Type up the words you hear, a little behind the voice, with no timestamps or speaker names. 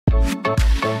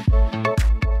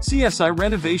CSI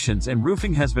Renovations and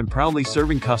Roofing has been proudly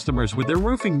serving customers with their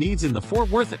roofing needs in the Fort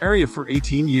Worth area for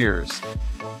 18 years.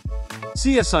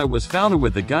 CSI was founded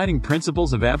with the guiding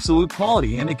principles of absolute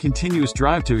quality and a continuous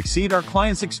drive to exceed our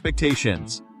clients'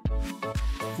 expectations.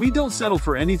 We don't settle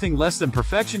for anything less than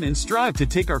perfection and strive to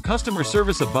take our customer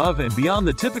service above and beyond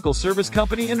the typical service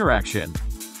company interaction.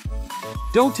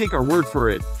 Don't take our word for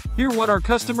it. Hear what our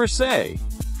customers say.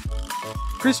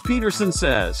 Chris Peterson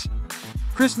says,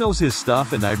 "Chris knows his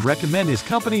stuff and I'd recommend his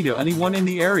company to anyone in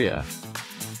the area."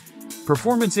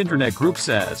 Performance Internet Group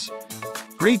says,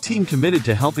 "Great team committed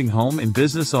to helping home and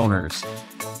business owners.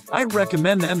 I'd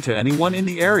recommend them to anyone in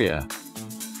the area."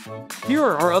 Here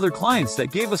are our other clients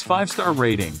that gave us 5-star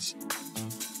ratings.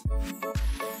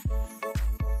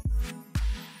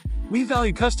 We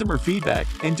value customer feedback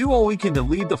and do all we can to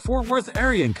lead the Fort Worth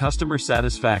area in customer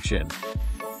satisfaction.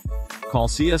 Call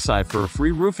CSI for a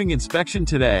free roofing inspection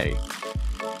today.